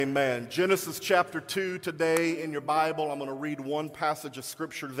Amen. Genesis chapter 2 today in your Bible. I'm going to read one passage of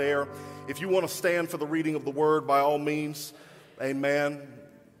scripture there. If you want to stand for the reading of the word, by all means, amen.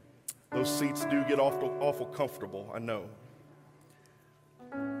 Those seats do get awful comfortable, I know.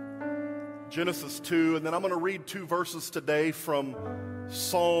 Genesis 2, and then I'm going to read two verses today from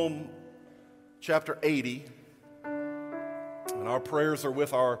Psalm chapter 80. And our prayers are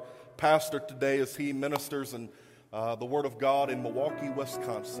with our pastor today as he ministers and the Word of God in Milwaukee,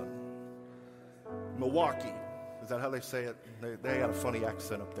 Wisconsin. Milwaukee, is that how they say it? They got a funny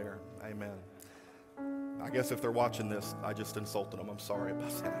accent up there. Amen. I guess if they're watching this, I just insulted them. I'm sorry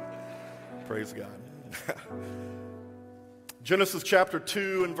about that. Praise God. Genesis chapter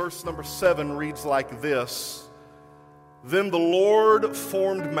 2 and verse number 7 reads like this. Then the Lord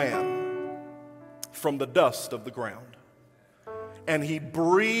formed man from the dust of the ground, and he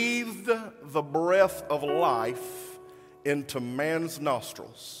breathed the breath of life into man's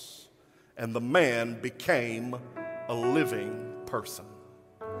nostrils, and the man became a living person.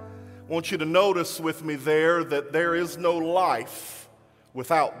 I want you to notice with me there that there is no life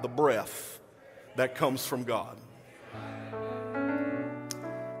without the breath that comes from God.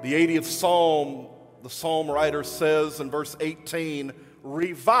 The 80th Psalm, the psalm writer says in verse 18,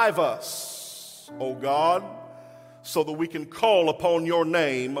 "Revive us, O God, so that we can call upon your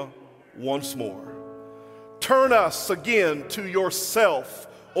name once more. Turn us again to yourself,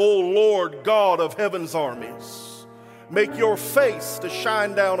 O Lord God of heaven's armies. Make your face to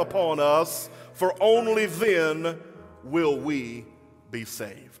shine down upon us, for only then will we be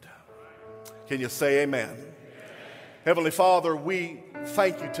saved." Can you say amen? Heavenly Father, we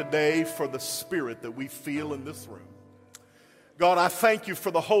thank you today for the Spirit that we feel in this room. God, I thank you for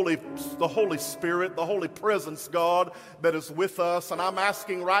the Holy Spirit, the Holy Presence, God, that is with us. And I'm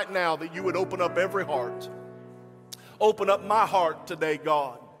asking right now that you would open up every heart. Open up my heart today,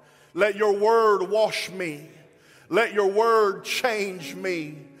 God. Let your word wash me. Let your word change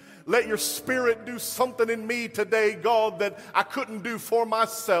me. Let your Spirit do something in me today, God, that I couldn't do for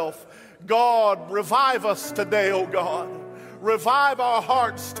myself. God, revive us today, oh God. Revive our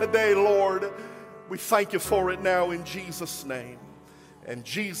hearts today, Lord. We thank you for it now in Jesus' name. In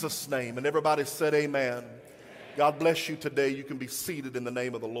Jesus' name. And everybody said amen. God bless you today. You can be seated in the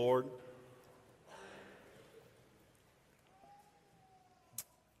name of the Lord.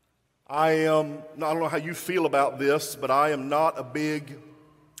 I don't know how you feel about this, but I'm not a big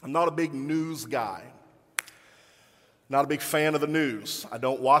news guy. Not a big fan of the news. I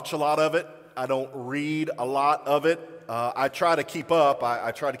don't watch a lot of it. I don't read a lot of it. I try to keep up.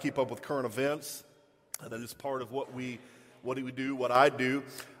 I try to keep up with current events. That is part of what I do.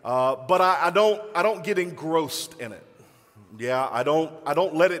 But I don't get engrossed in it. Yeah, I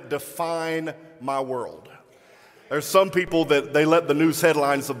don't let it define my world. There's some people that they let the news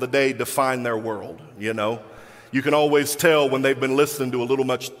headlines of the day define their world, you know. You can always tell when they've been listening to a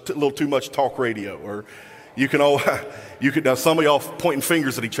little too much talk radio, or now some of y'all pointing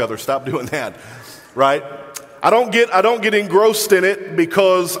fingers at each other. Stop doing that, right? I don't get engrossed in it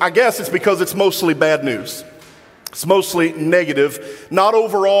because I guess it's because it's mostly bad news. It's mostly negative, not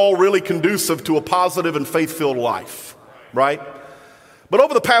overall really conducive to a positive and faith-filled life, right? But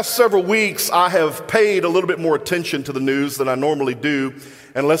over the past several weeks, I have paid a little bit more attention to the news than I normally do,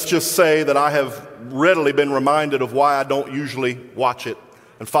 and let's just say that I have readily been reminded of why I don't usually watch it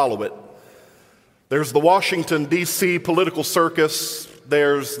and follow it. There's the Washington, D.C. political circus.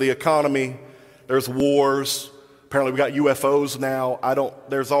 There's the economy. There's wars. Apparently we got UFOs now.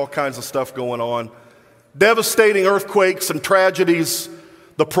 There's all kinds of stuff going on. Devastating earthquakes and tragedies.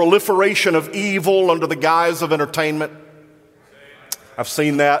 The proliferation of evil under the guise of entertainment. I've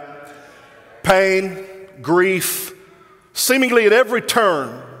seen that. Pain, grief. Seemingly at every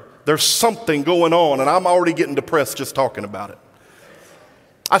turn, there's something going on, and I'm already getting depressed just talking about it.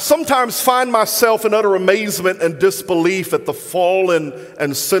 I sometimes find myself in utter amazement and disbelief at the fallen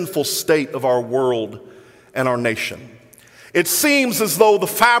and sinful state of our world and our nation. It seems as though the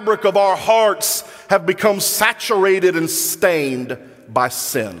fabric of our hearts have become saturated and stained by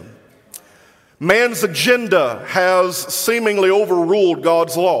sin. Man's agenda has seemingly overruled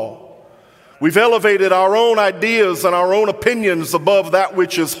God's law. We've elevated our own ideas and our own opinions above that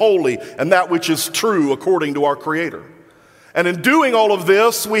which is holy and that which is true according to our Creator. And in doing all of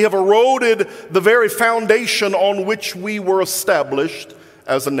this, we have eroded the very foundation on which we were established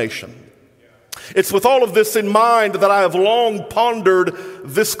as a nation. It's with all of this in mind that I have long pondered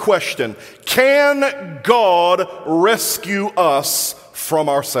this question: can God rescue us from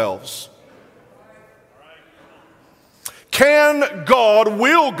ourselves?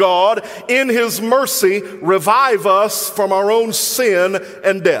 Will God, in His mercy, revive us from our own sin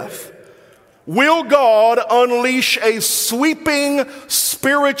and death? Will God unleash a sweeping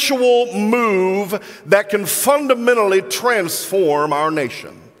spiritual move that can fundamentally transform our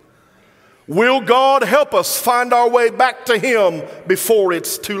nation? Will God help us find our way back to Him before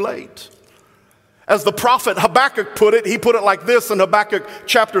it's too late? As the prophet Habakkuk put it, he put it like this in Habakkuk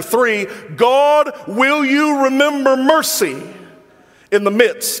chapter 3, God, will you remember mercy in the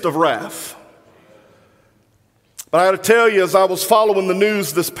midst of wrath? But I got to tell you, as I was following the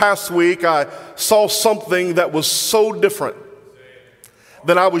news this past week, I saw something that was so different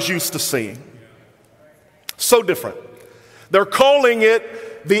than I was used to seeing. So different. They're calling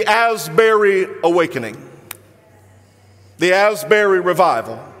it the Asbury Awakening, the Asbury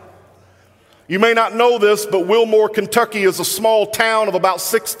Revival. You may not know this, but Wilmore, Kentucky is a small town of about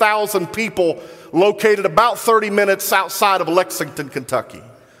 6,000 people located about 30 minutes outside of Lexington, Kentucky.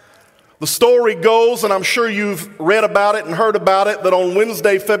 The story goes, and I'm sure you've read about it and heard about it, that on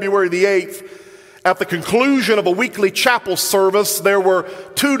Wednesday, February the 8th, at the conclusion of a weekly chapel service, there were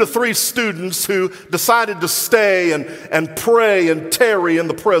 2 to 3 students who decided to stay and pray and tarry in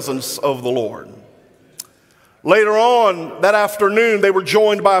the presence of the Lord. Later on that afternoon, they were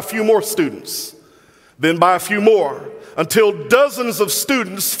joined by a few more students, then by a few more, until dozens of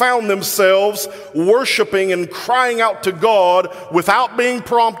students found themselves worshiping and crying out to God without being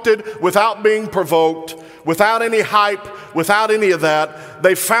prompted, without being provoked, without any hype, without any of that.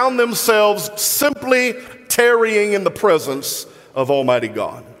 They found themselves simply tarrying in the presence of Almighty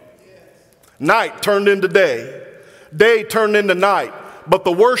God. Night turned into day. Day turned into night, but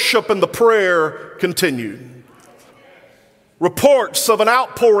the worship and the prayer continued. Reports of an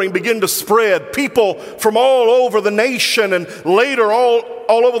outpouring begin to spread. People from all over the nation and later all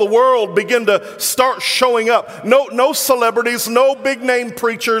over the world begin to start showing up. No celebrities, no big name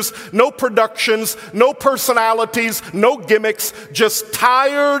preachers, no productions, no personalities, no gimmicks, just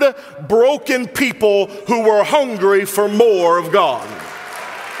tired, broken people who were hungry for more of God.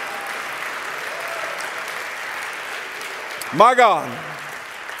 My God.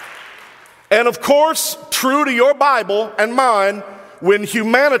 And of course, true to your Bible and mine, when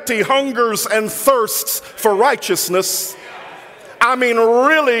humanity hungers and thirsts for righteousness, I mean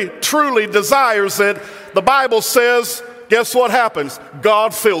really, truly desires it, the Bible says, guess what happens?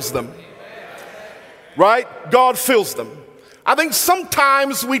 God fills them. Right? God fills them. I think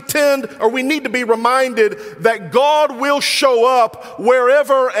sometimes we need to be reminded that God will show up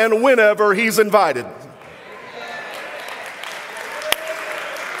wherever and whenever He's invited.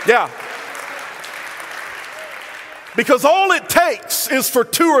 Yeah. Because all it takes is for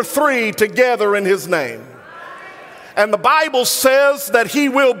 2 or 3 to gather in His name. And the Bible says that He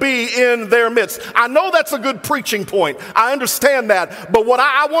will be in their midst. I know that's a good preaching point. I understand that. But what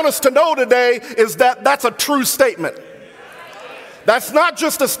I want us to know today is that that's a true statement. That's not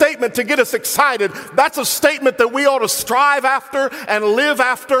just a statement to get us excited. That's a statement that we ought to strive after and live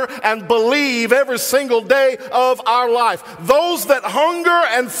after and believe every single day of our life. Those that hunger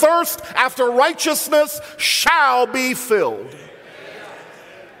and thirst after righteousness shall be filled.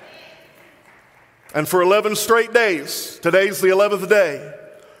 And for 11 straight days, today's the 11th day,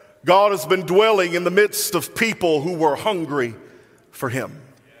 God has been dwelling in the midst of people who were hungry for Him.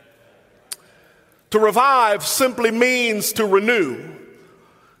 To revive simply means to renew,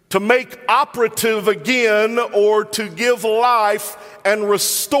 to make operative again, or to give life and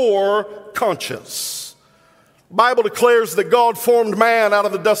restore conscience. The Bible declares that God formed man out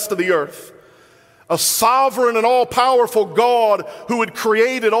of the dust of the earth. A sovereign and all-powerful God who had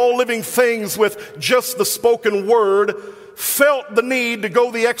created all living things with just the spoken word felt the need to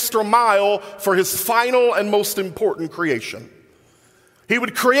go the extra mile for His final and most important creation. He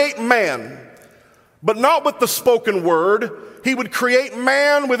would create man, but not with the spoken word. He would create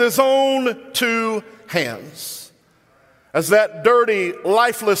man with His own 2 hands. As that dirty,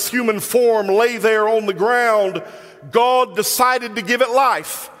 lifeless human form lay there on the ground, God decided to give it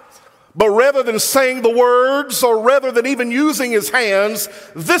life. But rather than saying the words, or rather than even using His hands,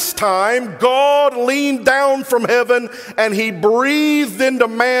 this time God leaned down from heaven and He breathed into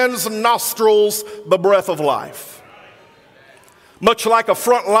man's nostrils the breath of life. Much like a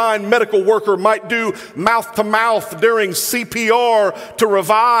frontline medical worker might do mouth to mouth during CPR to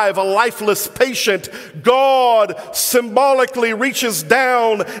revive a lifeless patient, God symbolically reaches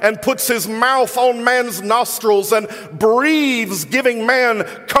down and puts His mouth on man's nostrils and breathes, giving man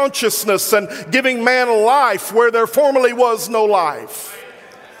consciousness and giving man life where there formerly was no life.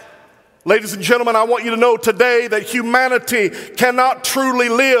 Ladies and gentlemen, I want you to know today that humanity cannot truly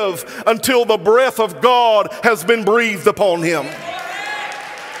live until the breath of God has been breathed upon him.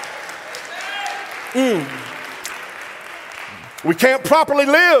 We can't properly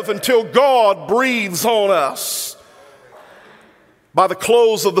live until God breathes on us. By the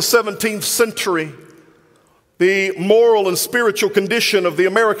close of the 17th century, the moral and spiritual condition of the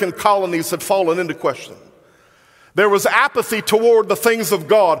American colonies had fallen into question. There was apathy toward the things of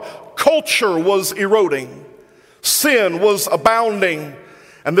God. Culture was eroding. Sin was abounding.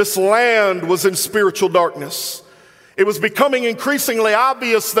 And this land was in spiritual darkness. It was becoming increasingly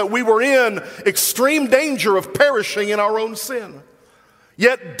obvious that we were in extreme danger of perishing in our own sin.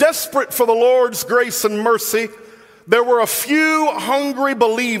 Yet, desperate for the Lord's grace and mercy, there were a few hungry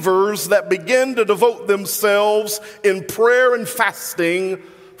believers that began to devote themselves in prayer and fasting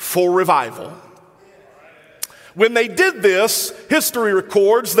for revival. When they did this, history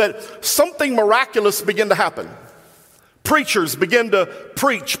records that something miraculous began to happen. Preachers began to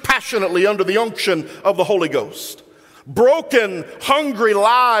preach passionately under the unction of the Holy Ghost. Broken, hungry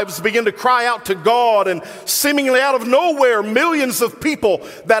lives began to cry out to God, and seemingly out of nowhere, millions of people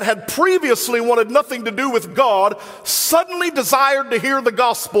that had previously wanted nothing to do with God suddenly desired to hear the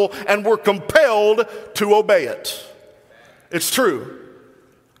gospel and were compelled to obey it. It's true.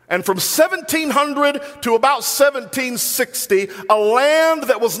 And from 1700 to about 1760, a land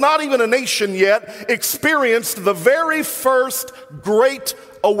that was not even a nation yet experienced the very first Great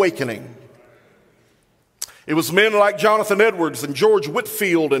Awakening. It was men like Jonathan Edwards and George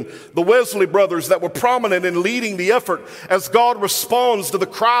Whitefield and the Wesley brothers that were prominent in leading the effort as God responds to the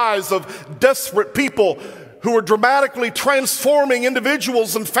cries of desperate people who were dramatically transforming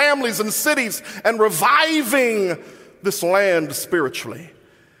individuals and families and cities and reviving this land spiritually.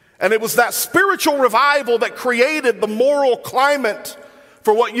 And it was that spiritual revival that created the moral climate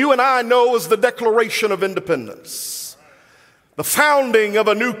for what you and I know as the Declaration of Independence. The founding of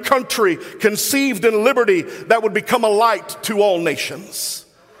a new country conceived in liberty that would become a light to all nations.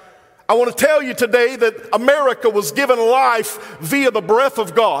 I want to tell you today that America was given life via the breath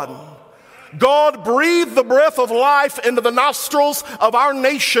of God. God breathed the breath of life into the nostrils of our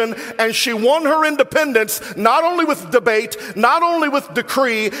nation, and she won her independence not only with debate, not only with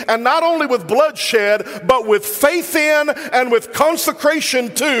decree, and not only with bloodshed, but with faith in and with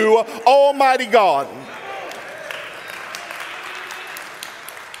consecration to Almighty God.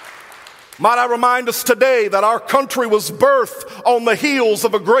 Might I remind us today that our country was birthed on the heels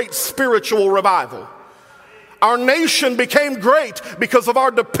of a great spiritual revival. Our nation became great because of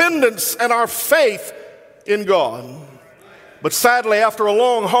our dependence and our faith in God. But sadly, after a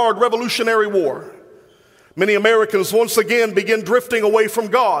long, hard Revolutionary War, many Americans once again began drifting away from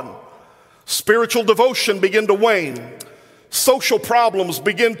God. Spiritual devotion began to wane. Social problems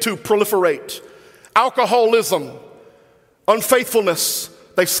began to proliferate. Alcoholism, unfaithfulness,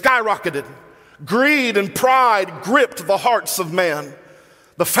 they skyrocketed. Greed and pride gripped the hearts of man.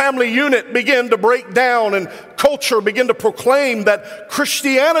 The family unit began to break down, and culture began to proclaim that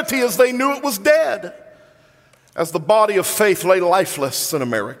Christianity as they knew it was dead, as the body of faith lay lifeless in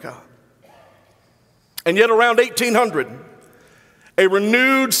America. And yet around 1800, a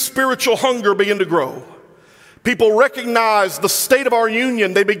renewed spiritual hunger began to grow. People recognized the state of our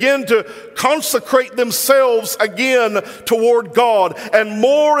union. They began to consecrate themselves again toward God, and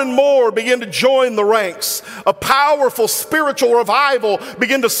more began to join the ranks. A powerful spiritual revival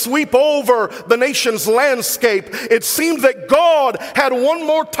began to sweep over the nation's landscape. It seemed that God had one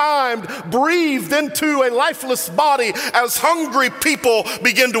more time breathed into a lifeless body as hungry people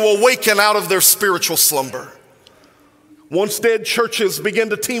began to awaken out of their spiritual slumber. Once dead churches began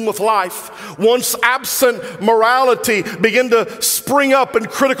to teem with life. Once absent morality began to spring up in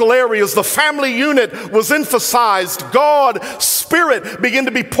critical areas. The family unit was emphasized. God's Spirit began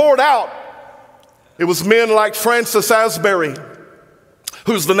to be poured out. It was men like Francis Asbury,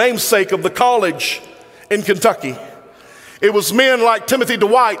 who's the namesake of the college in Kentucky. It was men like Timothy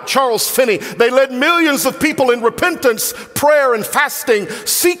Dwight, Charles Finney. They led millions of people in repentance, prayer, and fasting,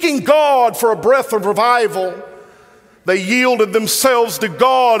 seeking God for a breath of revival. They yielded themselves to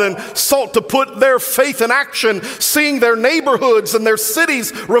God and sought to put their faith in action, seeing their neighborhoods and their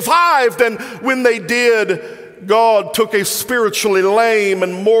cities revived. And when they did, God took a spiritually lame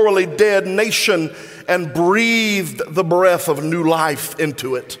and morally dead nation and breathed the breath of new life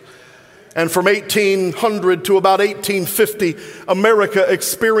into it. And from 1800 to about 1850, America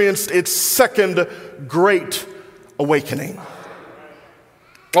experienced its second Great Awakening.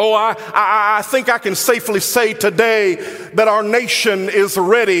 Oh, I think I can safely say today that our nation is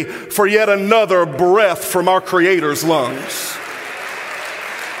ready for yet another breath from our Creator's lungs.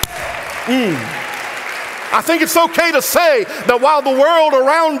 I think it's okay to say that while the world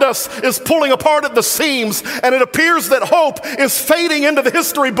around us is pulling apart at the seams and it appears that hope is fading into the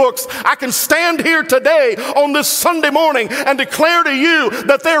history books, I can stand here today on this Sunday morning and declare to you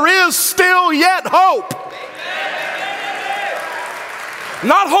that there is still yet hope.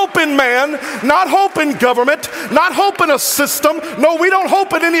 Not hope in man, not hope in government, not hope in a system. No, we don't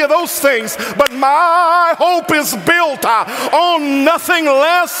hope in any of those things. But my hope is built on nothing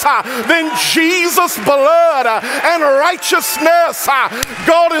less than Jesus' blood and righteousness.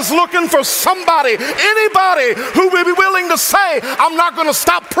 God is looking for somebody, anybody who will be willing to say, I'm not going to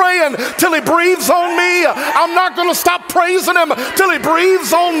stop praying till he breathes on me. I'm not going to stop praising him till he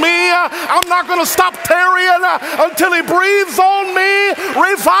breathes on me. I'm not going to stop tarrying until he breathes on me.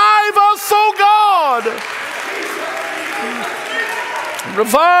 Revive us, oh God.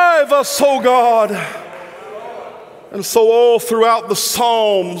 Revive us, oh God. And so all throughout the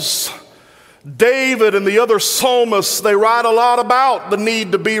Psalms, David and the other psalmists, they write a lot about the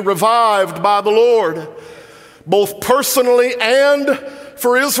need to be revived by the Lord, both personally and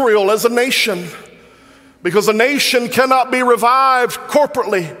for Israel as a nation. Because a nation cannot be revived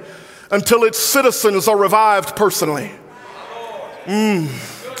corporately until its citizens are revived personally.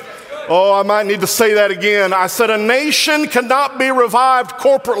 Oh, I might need to say that again. I said a nation cannot be revived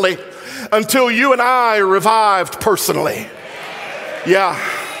corporately until you and I are revived personally. Yeah.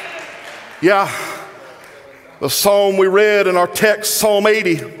 The psalm we read in our text, Psalm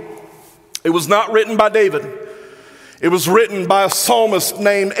 80, it was not written by David. It was written by a psalmist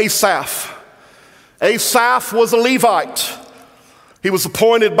named Asaph. Asaph was a Levite. He was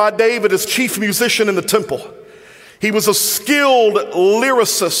appointed by David as chief musician in the temple. He was a skilled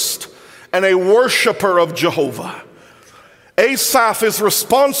lyricist and a worshiper of Jehovah. Asaph is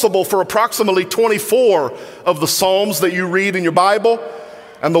responsible for approximately 24 of the Psalms that you read in your Bible.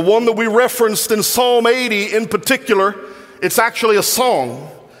 And the one that we referenced in Psalm 80 in particular, it's actually a song.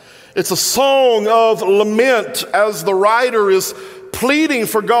 It's a song of lament as the writer is pleading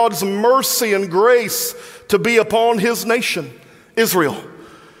for God's mercy and grace to be upon his nation, Israel.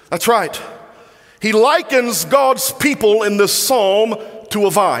 That's right. He likens God's people in this psalm to a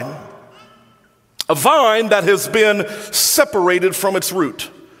vine that has been separated from its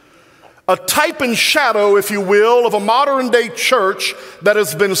root. A type and shadow, if you will, of a modern day church that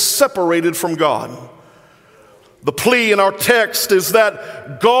has been separated from God. The plea in our text is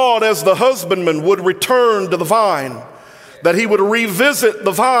that God, as the husbandman, would return to the vine, that he would revisit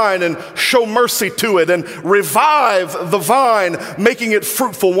the vine and show mercy to it and revive the vine, making it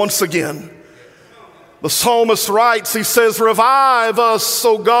fruitful once again. The psalmist writes, he says, revive us,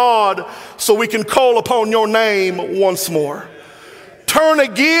 O God, so we can call upon your name once more. Turn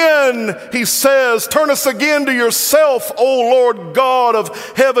again, he says, turn us again to yourself, O Lord God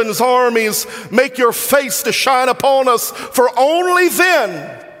of heaven's armies. Make your face to shine upon us, for only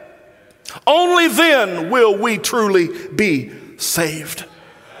then will we truly be saved.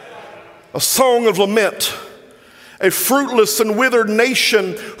 A song of lament, a fruitless and withered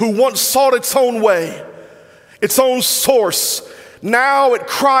nation who once sought its own way, its own source. Now it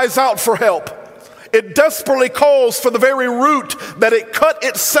cries out for help. It desperately calls for the very root that it cut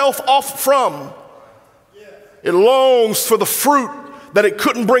itself off from. It longs for the fruit that it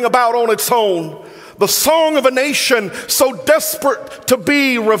couldn't bring about on its own. The song of a nation so desperate to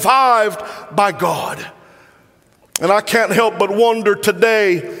be revived by God. And I can't help but wonder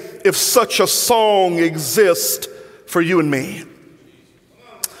today if such a song exists for you and me.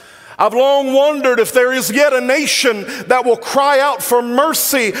 I've long wondered if there is yet a nation that will cry out for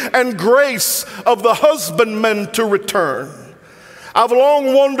mercy and grace of the husbandman to return. I've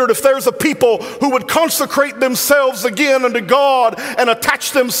long wondered if there's a people who would consecrate themselves again unto God and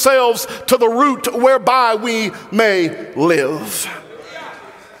attach themselves to the root whereby we may live.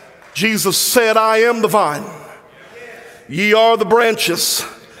 Jesus said, I am the vine. Ye are the branches.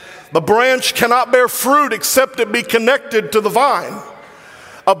 The branch cannot bear fruit except it be connected to the vine.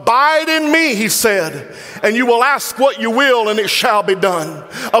 Abide in me, he said, and you will ask what you will, and it shall be done.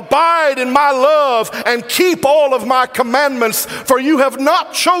 Abide in my love and keep all of my commandments, for you have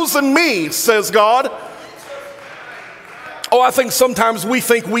not chosen me, says God. Oh, I think sometimes we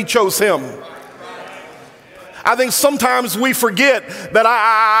think we chose him. I think sometimes we forget that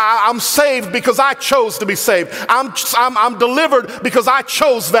I'm saved because I chose to be saved. I'm delivered because I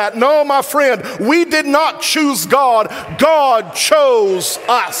chose that. No, my friend, we did not choose God. God chose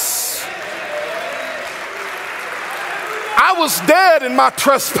us. I was dead in my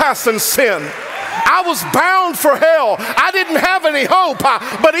trespass and sin. I was bound for hell. I didn't have any hope,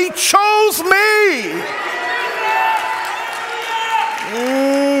 but he chose me.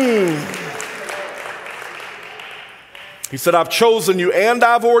 He said, I've chosen you and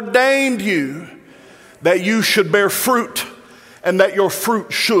I've ordained you that you should bear fruit and that your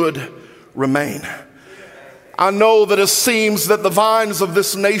fruit should remain. I know that it seems that the vines of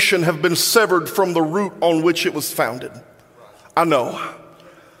this nation have been severed from the root on which it was founded. I know.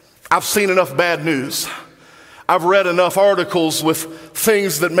 I've seen enough bad news. I've read enough articles with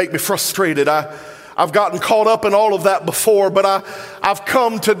things that make me frustrated. I've gotten caught up in all of that before, but I've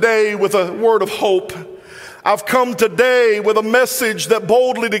come today with a word of hope. I've come today with a message that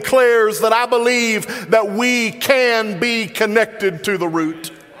boldly declares that I believe that we can be connected to the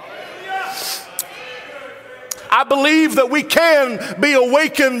root. I believe that we can be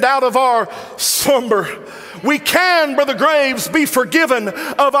awakened out of our slumber. We can, Brother Graves, be forgiven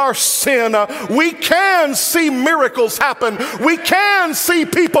of our sin. We can see miracles happen. We can see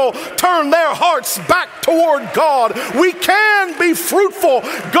people turn their hearts back toward God. We can be fruitful,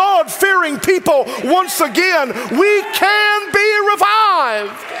 God-fearing people once again. We can be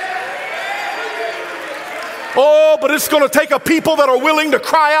revived. Oh, but it's going to take a people that are willing to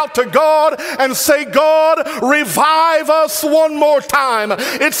cry out to God and say, God, revive us one more time.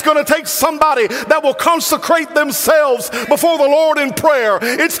 It's going to take somebody that will consecrate themselves before the Lord in prayer.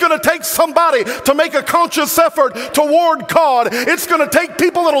 It's going to take somebody to make a conscious effort toward God. It's going to take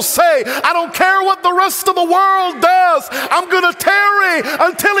people that will say, I don't care what the rest of the world does. I'm going to tarry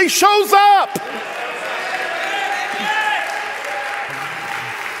until he shows up.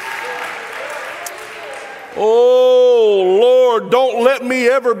 Oh, Lord, don't let me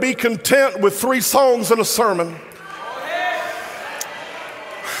ever be content with 3 songs and a sermon.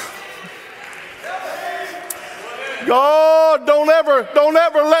 God, don't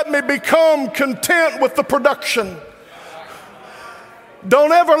ever let me become content with the production.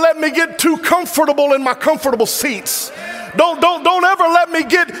 Don't ever let me get too comfortable in my comfortable seats. Don't ever let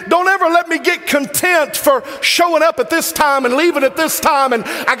me get content for showing up at this time and leaving at this time, and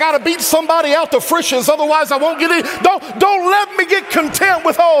I got to beat somebody out to Frisch's, otherwise I won't get in. Don't let me get content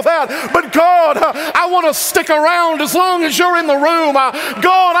with all that. But God, I want to stick around as long as you're in the room.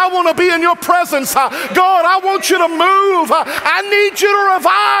 God, I want to be in your presence. God, I want you to move. I need you to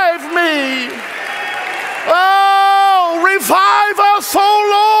revive me. Oh, revive us,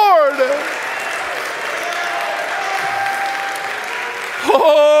 oh Lord.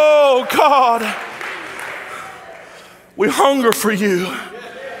 Oh, God, we hunger for you.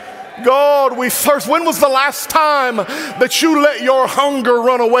 God, we thirst. When was the last time that you let your hunger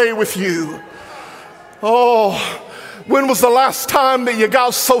run away with you? Oh, when was the last time that you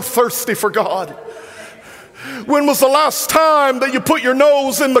got so thirsty for God? When was the last time that you put your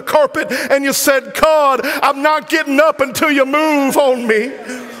nose in the carpet and you said, God, I'm not getting up until you move on me?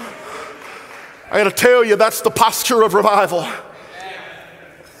 I got to tell you, that's the posture of revival.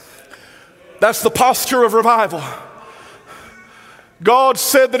 That's the posture of revival. God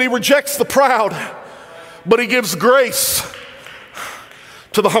said that he rejects the proud, but he gives grace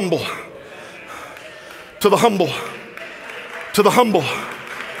to the humble. To the humble. To the humble.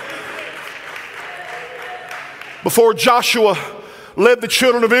 Before Joshua led the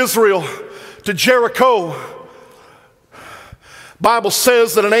children of Israel to Jericho, Bible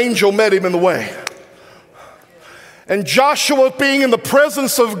says that an angel met him in the way. And Joshua, being in the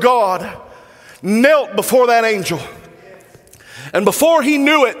presence of God, knelt before that angel. And before he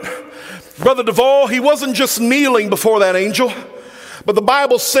knew it, Brother Duvall, he wasn't just kneeling before that angel, but the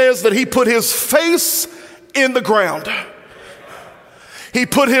Bible says that he put his face in the ground. He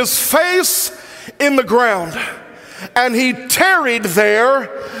put his face in the ground, and he tarried there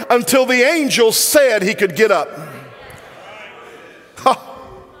until the angel said he could get up.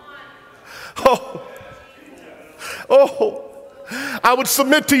 Oh, I would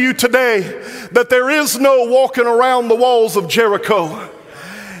submit to you today that there is no walking around the walls of Jericho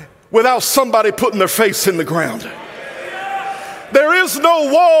without somebody putting their face in the ground. There is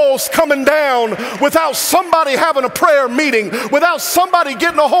no walls coming down without somebody having a prayer meeting, without somebody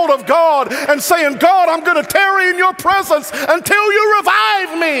getting a hold of God and saying, God, I'm going to tarry in your presence until you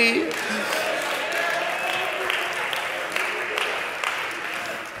revive me.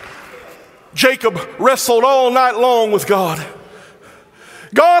 Jacob wrestled all night long with God.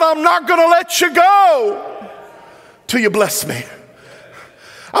 God, I'm not going to let you go till you bless me.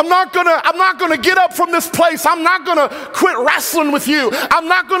 I'm not going to get up from this place. I'm not going to quit wrestling with you. I'm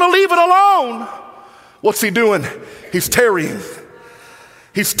not going to leave it alone. What's he doing? He's tarrying.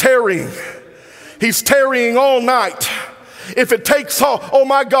 He's tarrying. He's tarrying all night. If it takes all, oh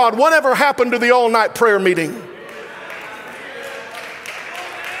my God, whatever happened to the all-night prayer meeting?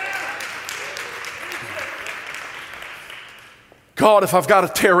 God, if I've got to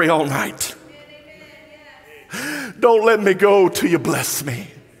tarry all night. Don't let me go till you bless me.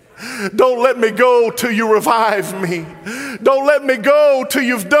 Don't let me go till you revive me. Don't let me go till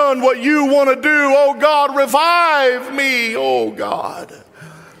you've done what you want to do. Oh God, revive me, oh God.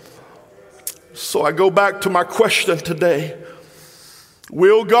 So I go back to my question today.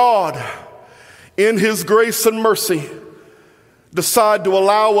 Will God, in His grace and mercy, decide to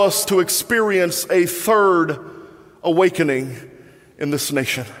allow us to experience a third awakening in this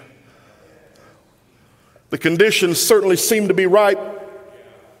nation? The conditions certainly seem to be ripe.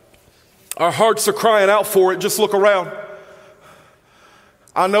 Our hearts are crying out for it. Just look around.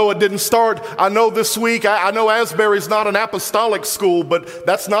 I know it didn't start. I know this week, I know Asbury's not an apostolic school, but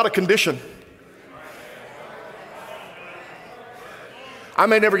that's not a condition. I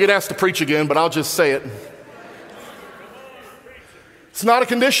may never get asked to preach again, but I'll just say it. It's not a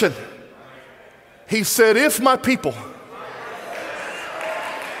condition. He said, if my people,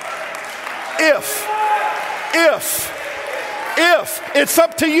 if, it's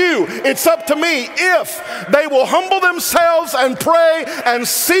up to you, it's up to me, if they will humble themselves and pray and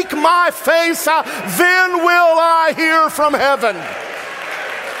seek my face, then will I hear from heaven.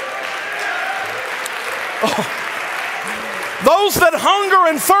 Oh. Those that hunger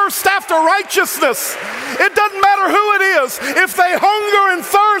and thirst after righteousness, it doesn't matter who it is, if they hunger and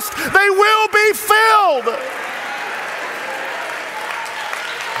thirst, they will be filled.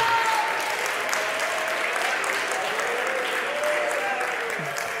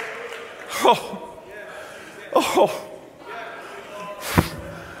 Oh.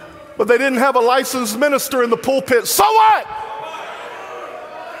 But they didn't have a licensed minister in the pulpit. So what?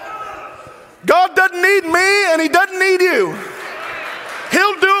 God doesn't need me and He doesn't need you.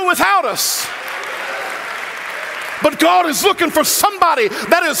 He'll do it without us. But God is looking for somebody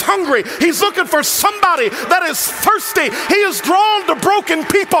that is hungry. He's looking for somebody that is thirsty. He is drawn to broken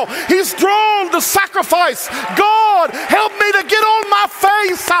people. He's drawn to sacrifice. God, help me to get on my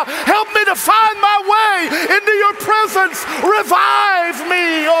face. Help me to find my way into your presence. Revive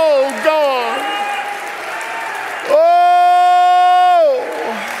me, oh God. Oh.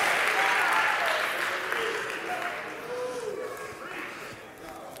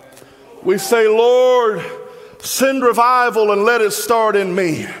 We say, Lord, send revival and let it start in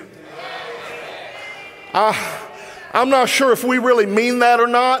me. I'm not sure if we really mean that or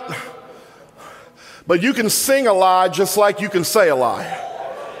not, but you can sing a lie just like you can say a lie.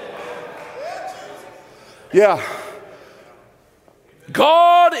 Yeah.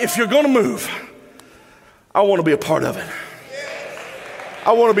 God, if you're going to move, I want to be a part of it.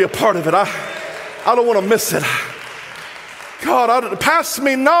 I want to be a part of it. I don't want to miss it. God, pass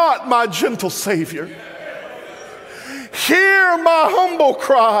me not, my gentle Savior. Hear my humble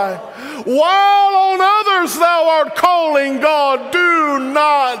cry. While on others thou art calling, God, do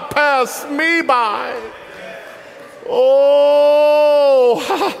not pass me by. Oh,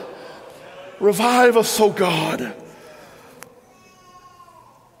 revive us, oh God.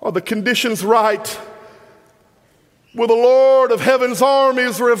 Are the conditions right? Will the Lord of heaven's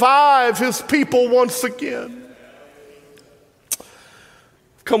armies revive His people once again?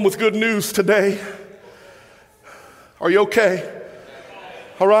 Come with good news today. Are you okay?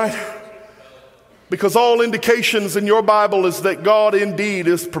 All right? Because all indications in your Bible is that God indeed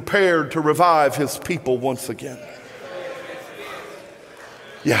is prepared to revive His people once again.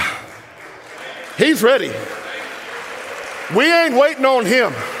 Yeah. He's ready. We ain't waiting on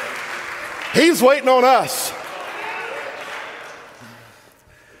Him. He's waiting on us.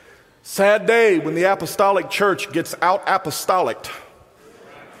 Sad day when the apostolic church gets out apostolic.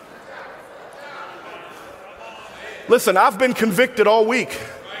 Listen, I've been convicted all week.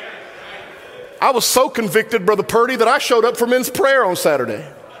 I was so convicted, Brother Purdy, that I showed up for men's prayer on Saturday.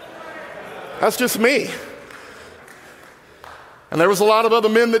 That's just me. And there was a lot of other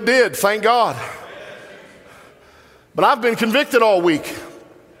men that did, thank God. But I've been convicted all week.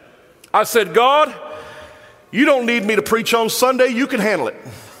 I said, God, you don't need me to preach on Sunday, you can handle it.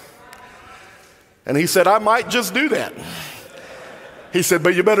 And He said, I might just do that. He said,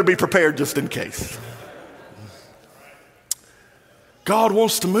 but you better be prepared just in case. God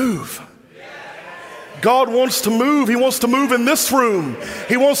wants to move. God wants to move. He wants to move in this room.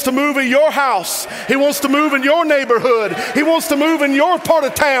 He wants to move in your house. He wants to move in your neighborhood. He wants to move in your part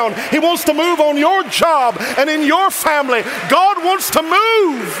of town. He wants to move on your job and in your family. God wants to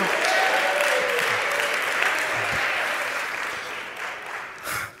move.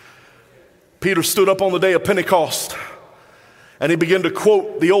 Peter stood up on the day of Pentecost and he began to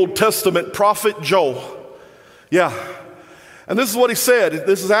quote the Old Testament prophet Joel. Yeah. And this is what he said.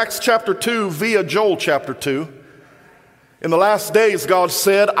 This is Acts chapter 2 via Joel chapter 2. In the last days, God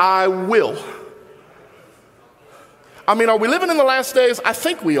said, I will. I mean, are we living in the last days? I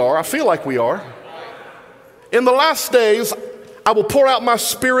think we are. I feel like we are. In the last days, I will pour out my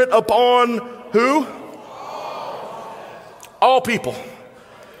Spirit upon who? All people.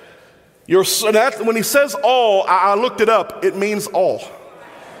 When he says all, I looked it up. It means all.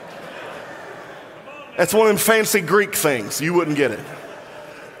 That's one of them fancy Greek things. You wouldn't get it.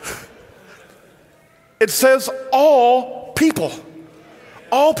 It says all people.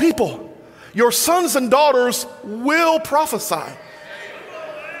 All people. Your sons and daughters will prophesy.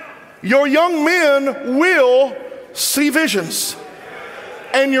 Your young men will see visions.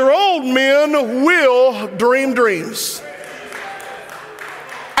 And your old men will dream dreams.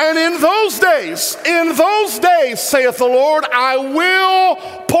 And in those days, saith the Lord, I will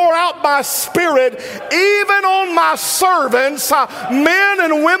pour out my Spirit even on my servants, men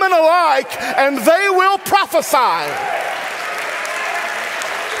and women alike, and they will prophesy.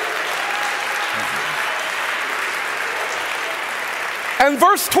 And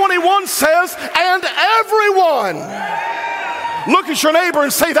verse 21 says, and everyone. Look at your neighbor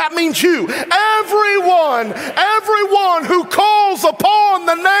and say, that means you. Everyone who calls upon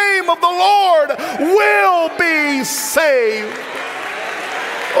the name of the Lord will be saved.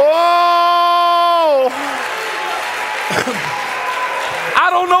 Oh. I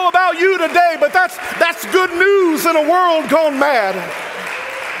don't know about you today, but that's good news in a world gone mad.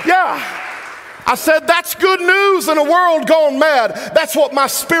 Yeah. I said, that's good news in a world gone mad. That's what my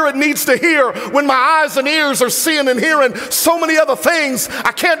spirit needs to hear when my eyes and ears are seeing and hearing so many other things.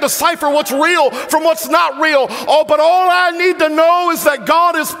 I can't decipher what's real from what's not real. Oh, but all I need to know is that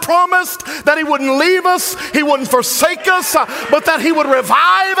God has promised that he wouldn't leave us, he wouldn't forsake us, but that he would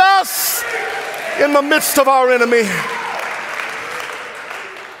revive us in the midst of our enemy.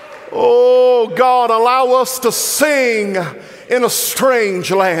 Oh, God, allow us to sing in a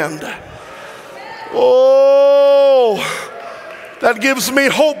strange land. Oh, that gives me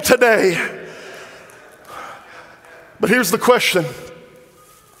hope today. But here's the question,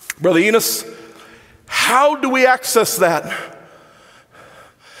 Brother Enos, how do we access that?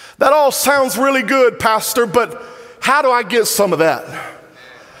 That all sounds really good, Pastor, but how do I get some of that?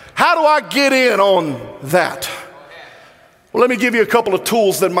 How do I get in on that? Well, let me give you a couple of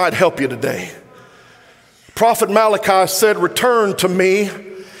tools that might help you today. Prophet Malachi said, return to me,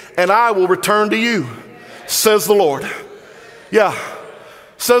 and I will return to you, says the Lord. Yeah,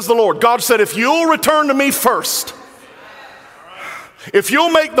 says the Lord. God said, if you'll return to me first, if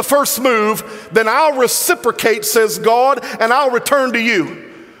you'll make the first move, then I'll reciprocate, says God, and I'll return to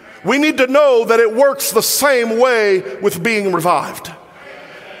you. We need to know that it works the same way with being revived.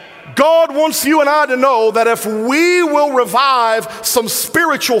 God wants you and I to know that if we will revive some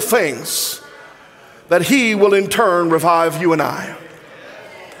spiritual things, that he will in turn revive you and I.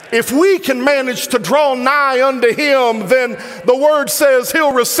 If we can manage to draw nigh unto him, then the word says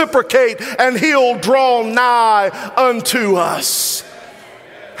he'll reciprocate and he'll draw nigh unto us.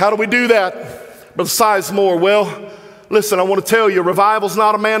 How do we do that? Brother Sizemore, well, listen, I want to tell you, revival's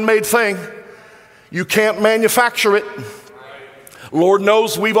not a man-made thing. You can't manufacture it. Lord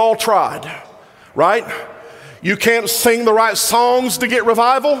knows we've all tried, right? You can't sing the right songs to get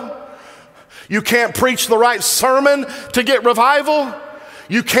revival. You can't preach the right sermon to get revival.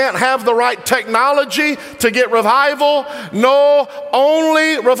 You can't have the right technology to get revival. No,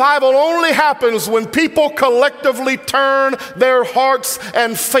 revival only happens when people collectively turn their hearts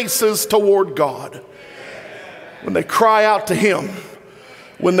and faces toward God. When they cry out to him,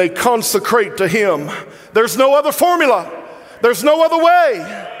 when they consecrate to him. There's no other formula. There's no other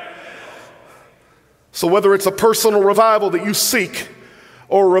way. So whether it's a personal revival that you seek,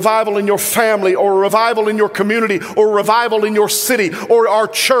 or a revival in your family, or a revival in your community, or a revival in your city, or our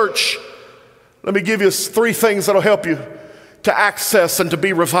church, let me give you 3 things that'll help you to access and to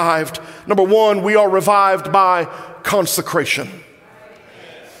be revived. Number 1, we are revived by consecration.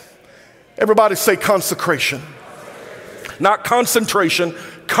 Everybody say consecration. Not concentration,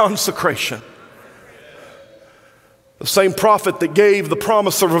 consecration. The same prophet that gave the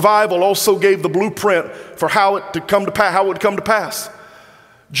promise of revival also gave the blueprint for how it would come to pass.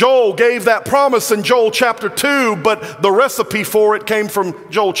 Joel gave that promise in Joel chapter 2, but the recipe for it came from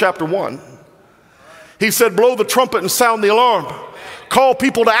Joel chapter 1. He said, blow the trumpet and sound the alarm. Call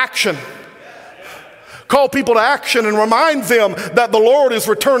people to action. Call people to action and remind them that the Lord is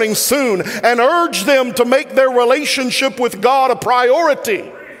returning soon, and urge them to make their relationship with God a priority.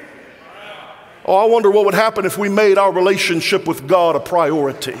 Oh, I wonder what would happen if we made our relationship with God a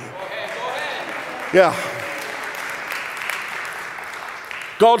priority. Yeah.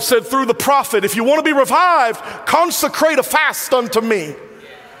 God said through the prophet, if you want to be revived, consecrate a fast unto me.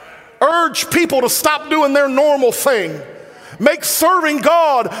 Urge people to stop doing their normal thing. Make serving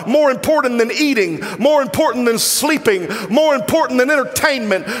God more important than eating, more important than sleeping, more important than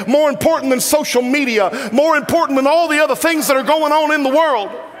entertainment, more important than social media, more important than all the other things that are going on in the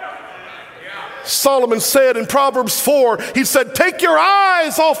world. Solomon said in Proverbs 4, he said, take your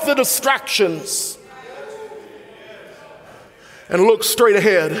eyes off the distractions and look straight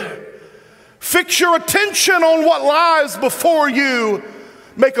ahead. Fix your attention on what lies before you.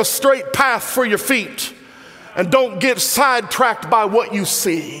 Make a straight path for your feet. And don't get sidetracked by what you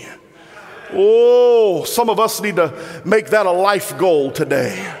see. Oh, some of us need to make that a life goal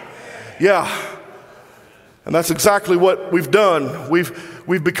today. Yeah. And that's exactly what we've done.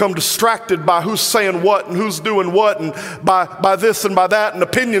 We've become distracted by who's saying what and who's doing what, and by this and by that, and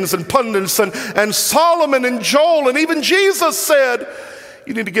opinions and pundits. And Solomon and Joel and even Jesus said,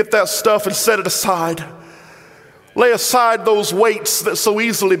 you need to get that stuff and set it aside. Lay aside those weights that so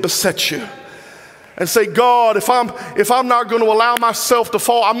easily beset you. And say, God, if I'm not going to allow myself to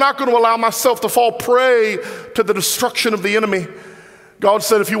fall, I'm not going to allow myself to fall prey to the destruction of the enemy. God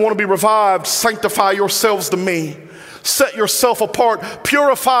said, if you want to be revived, sanctify yourselves to me. Set yourself apart.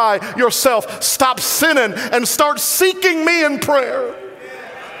 Purify yourself. Stop sinning and start seeking me in prayer.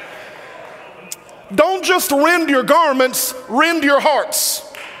 Don't just rend your garments, rend your hearts.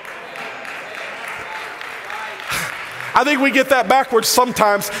 I think we get that backwards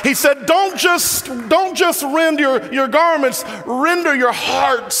sometimes. He said, don't just rend your garments, render your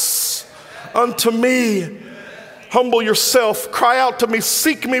hearts unto me. Humble yourself, cry out to me,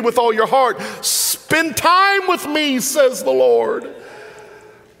 seek me with all your heart. Spend time with me, says the Lord.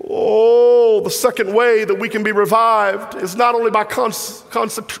 Oh, the second way that we can be revived is not only by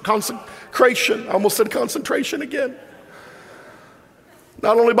consecration. I almost said concentration again.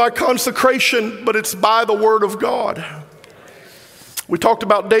 Not only by consecration, but it's by the word of God. We talked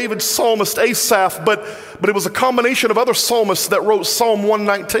about David's psalmist Asaph, but it was a combination of other psalmists that wrote Psalm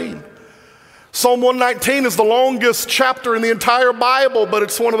 119. Psalm 119 is the longest chapter in the entire Bible, but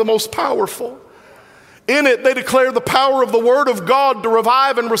it's one of the most powerful. In it, they declare the power of the word of God to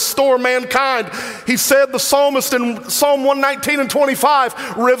revive and restore mankind. He said, the psalmist in Psalm 119 and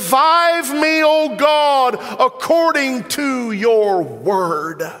 25, revive me, O God, according to your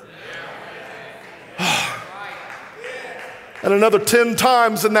word. And another 10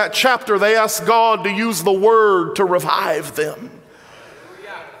 times in that chapter, they ask God to use the word to revive them.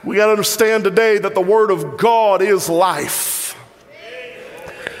 We got to understand today that the word of God is life.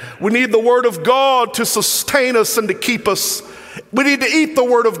 We need the word of God to sustain us and to keep us. We need to eat the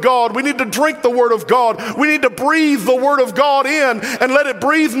word of God. We need to drink the word of God. We need to breathe the word of God in and let it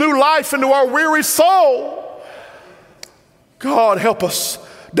breathe new life into our weary soul. God, help us.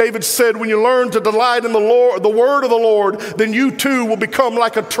 David said, when you learn to delight in the Lord, the word of the Lord, then you too will become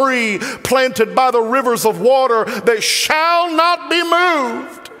like a tree planted by the rivers of water that shall not be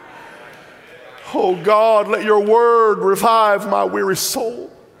moved. Oh God, let your word revive my weary soul.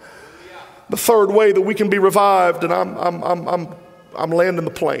 The third way that we can be revived, and I'm landing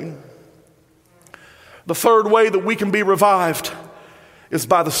the plane. The third way that we can be revived is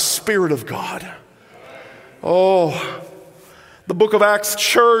by the Spirit of God. Oh, the book of Acts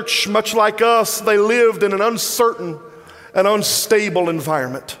church, much like us, they lived in an uncertain and unstable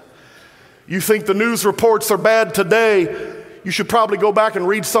environment. You think the news reports are bad today, you should probably go back and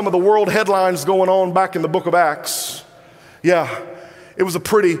read some of the world headlines going on back in the book of Acts. Yeah, it was a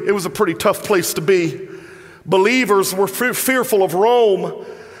pretty tough place to be. Believers were fearful of Rome.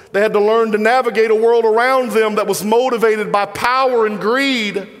 They had to learn to navigate a world around them that was motivated by power and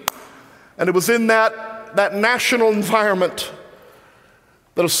greed. And it was in that national environment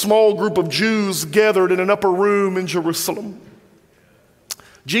that a small group of Jews gathered in an upper room in Jerusalem.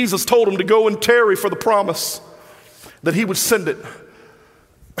 Jesus told them to go and tarry for the promise that he would send it.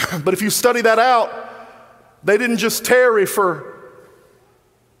 But if you study that out, they didn't just tarry for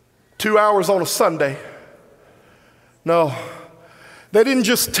 2 hours on a Sunday. No, they didn't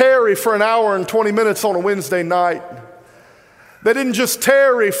just tarry for an hour and 20 minutes on a Wednesday night. They didn't just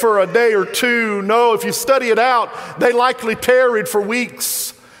tarry for a day or two. No, if you study it out, they likely tarried for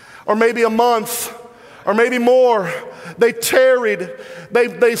weeks or maybe a month or maybe more. They tarried,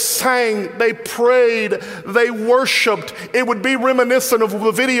 they sang, they prayed, they worshiped. It would be reminiscent of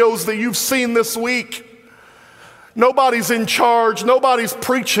the videos that you've seen this week. Nobody's in charge, nobody's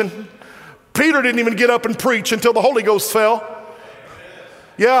preaching. Peter didn't even get up and preach until the Holy Ghost fell.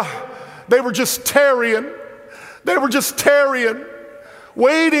 Yeah, they were just tarrying. They were just tarrying,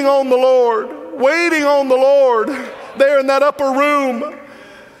 waiting on the Lord there in that upper room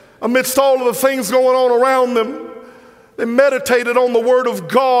amidst all of the things going on around them. They meditated on the word of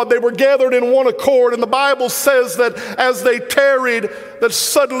God. They were gathered in one accord. And the Bible says that as they tarried, that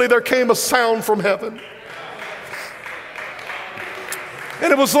suddenly there came a sound from heaven.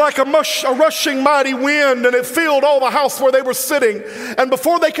 And it was like a rushing mighty wind, and it filled all the house where they were sitting. And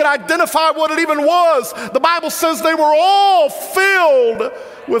before they could identify what it even was, the Bible says they were all filled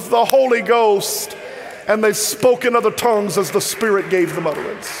with the Holy Ghost. And they spoke in other tongues as the Spirit gave them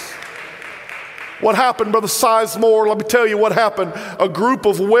utterance. What happened, Brother Sizemore? Let me tell you what happened. A group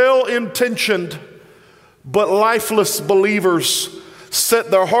of well-intentioned but lifeless believers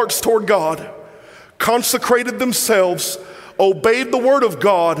set their hearts toward God, consecrated themselves, obeyed the word of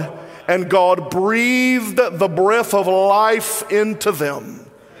God, and God breathed the breath of life into them.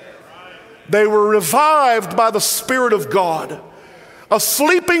 They were revived by the Spirit of God. A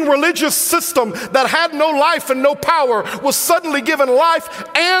sleeping religious system that had no life and no power was suddenly given life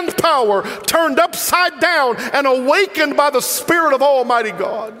and power, turned upside down and awakened by the Spirit of Almighty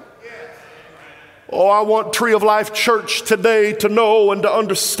God. Oh, I want Tree of Life Church today to know and to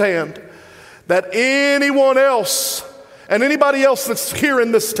understand that anyone else and anybody else that's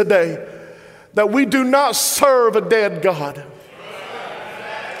hearing this today, that we do not serve a dead God.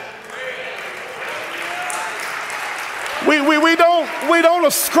 We don't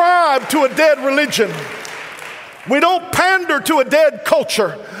ascribe to a dead religion. We don't pander to a dead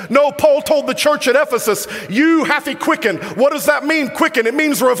culture. No, Paul told the church at Ephesus, you hath he quickened. What does that mean, quicken? It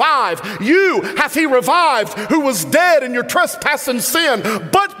means revive. You hath he revived who was dead in your trespass and sin.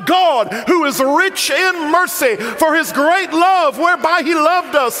 But God, who is rich in mercy, for his great love whereby he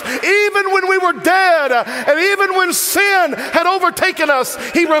loved us, even when we were dead and even when sin had overtaken us,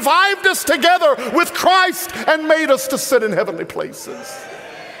 he revived us together with Christ and made us to sit in heavenly places.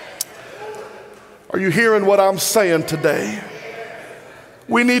 Are you hearing what I'm saying today?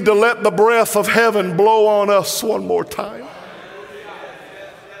 We need to let the breath of heaven blow on us one more time.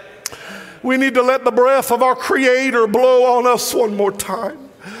 We need to let the breath of our Creator blow on us one more time.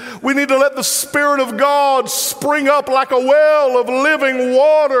 We need to let the Spirit of God spring up like a well of living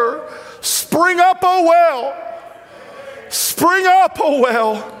water. Spring up, oh well. Spring up, oh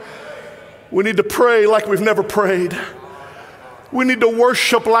well. We need to pray like we've never prayed. We need to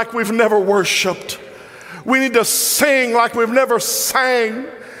worship like we've never worshiped. We need to sing like we've never sang.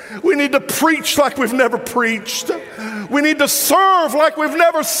 We need to preach like we've never preached. We need to serve like we've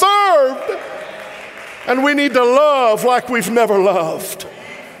never served. And we need to love like we've never loved.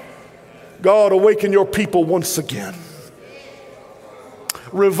 God, awaken your people once again.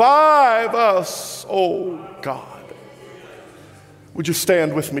 Revive us, oh God. Would you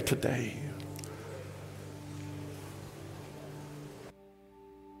stand with me today?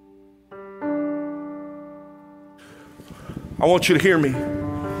 I want you to hear me.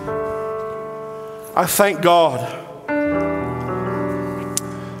 I thank God.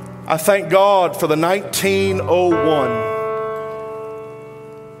 I thank God for the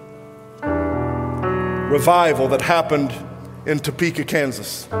 1901 revival that happened in Topeka,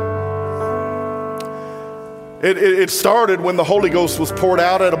 Kansas. It started when the Holy Ghost was poured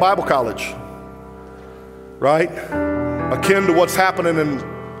out at a Bible college, right? Akin to what's happening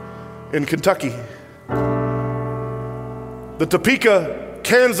in Kentucky. The Topeka,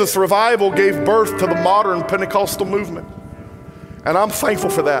 Kansas revival gave birth to the modern Pentecostal movement. And I'm thankful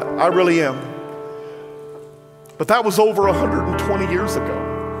for that. I really am. But that was over 120 years ago.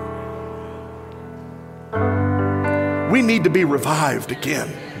 We need to be revived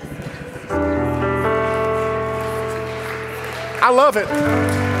again. I love it.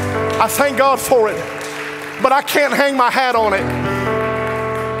 I thank God for it. But I can't hang my hat on it.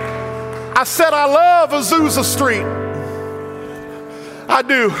 I said I love Azusa Street. I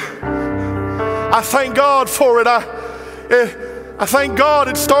do. I thank God for it. I thank God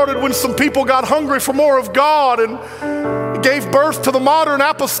it started when some people got hungry for more of God and it gave birth to the modern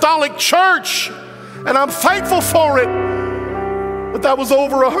apostolic church. And I'm thankful for it. But that was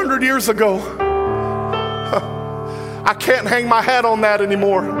over 100 years ago. I can't hang my hat on that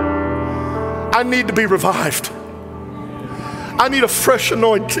anymore. I need to be revived. I need a fresh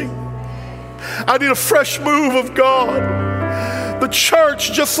anointing. I need a fresh move of God. The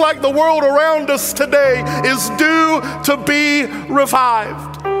church, just like the world around us today, is due to be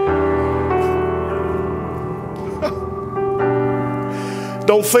revived.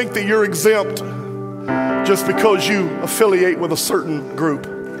 Don't think that you're exempt just because you affiliate with a certain group.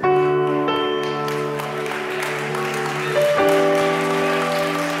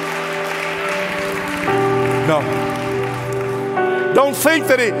 No. Don't think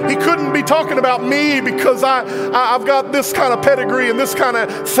that he couldn't be talking about me because I've got this kind of pedigree and this kind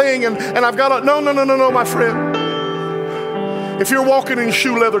of thing and I've got a, no, my friend. If you're walking in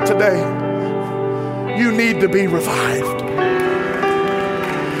shoe leather today, you need to be revived.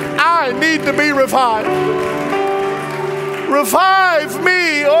 I need to be revived. Revive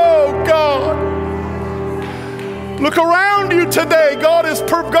me, oh God. Look around you today. God is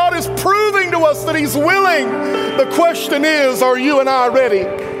proving to us that He's willing. The question is, are you and I ready?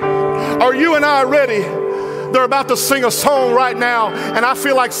 Are you and I ready? They're about to sing a song right now, and I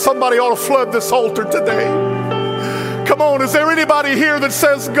feel like somebody ought to flood this altar today. Come on, is there anybody here that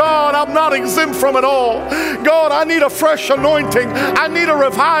says, God, I'm not exempt from it all. God, I need a fresh anointing. I need a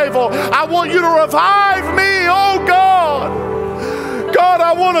revival. I want you to revive me, oh God. God,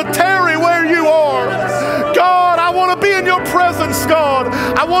 I want to tarry where you are. God, I want to be in your presence, God.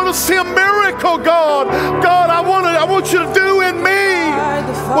 I want to see a miracle, God. God, I want you to do in me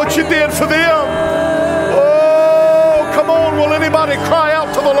what you did for them. Oh, come on, will anybody cry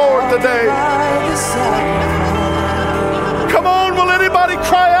out to the Lord today? Come on, will anybody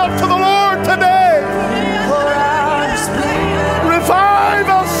cry out